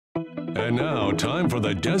And now, time for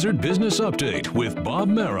the Desert Business Update with Bob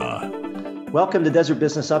Mara. Welcome to Desert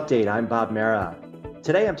Business Update. I'm Bob Mara.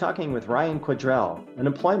 Today I'm talking with Ryan Quadrell, an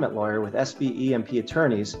employment lawyer with SBEMP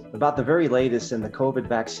attorneys, about the very latest in the COVID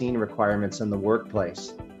vaccine requirements in the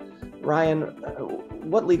workplace. Ryan,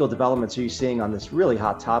 what legal developments are you seeing on this really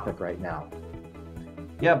hot topic right now?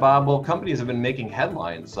 Yeah, Bob. Well, companies have been making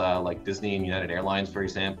headlines like Disney and United Airlines, for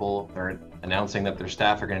example. They're announcing that their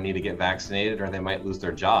staff are going to need to get vaccinated or they might lose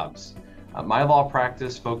their jobs. My law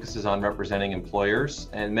practice focuses on representing employers,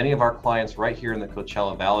 and many of our clients right here in the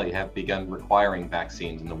Coachella Valley have begun requiring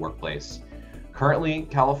vaccines in the workplace. Currently,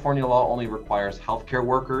 California law only requires healthcare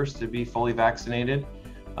workers to be fully vaccinated,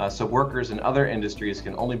 so workers in other industries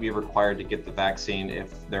can only be required to get the vaccine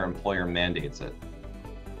if their employer mandates it.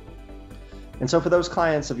 And so for those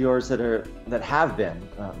clients of yours that have been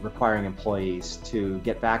requiring employees to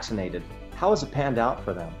get vaccinated, how has it panned out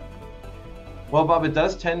for them? Well, Bob, it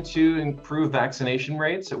does tend to improve vaccination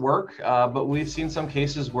rates at work, but we've seen some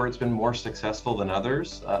cases where it's been more successful than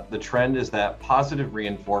others. The trend is that positive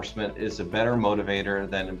reinforcement is a better motivator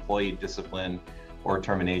than employee discipline or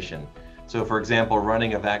termination. So, for example,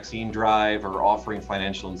 running a vaccine drive or offering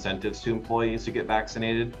financial incentives to employees to get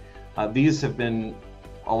vaccinated, these have been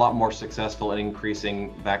a lot more successful in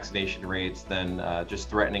increasing vaccination rates than just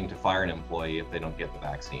threatening to fire an employee if they don't get the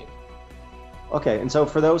vaccine. Okay, and so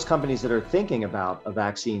for those companies that are thinking about a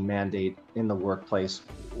vaccine mandate in the workplace,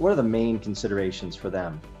 what are the main considerations for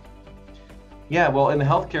them? Yeah, well, in the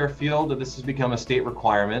healthcare field, this has become a state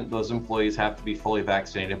requirement. Those employees have to be fully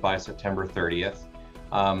vaccinated by September 30th.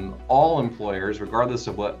 All employers, regardless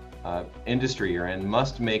of what industry you're in,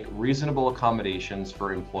 must make reasonable accommodations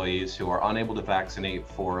for employees who are unable to vaccinate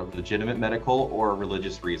for legitimate medical or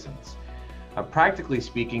religious reasons. Practically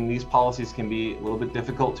speaking, these policies can be a little bit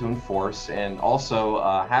difficult to enforce, and also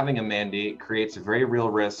having a mandate creates a very real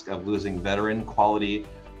risk of losing veteran, quality,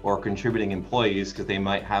 or contributing employees because they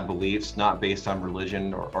might have beliefs not based on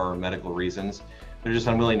religion or medical reasons. They're just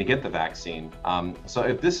unwilling to get the vaccine. So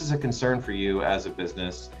if this is a concern for you as a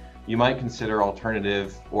business, you might consider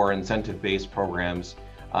alternative or incentive-based programs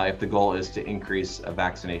if the goal is to increase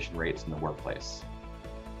vaccination rates in the workplace.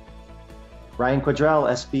 Ryan Quadrell,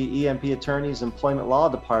 SBEMP Attorneys, Employment Law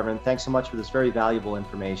Department, thanks so much for this very valuable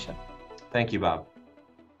information. Thank you, Bob.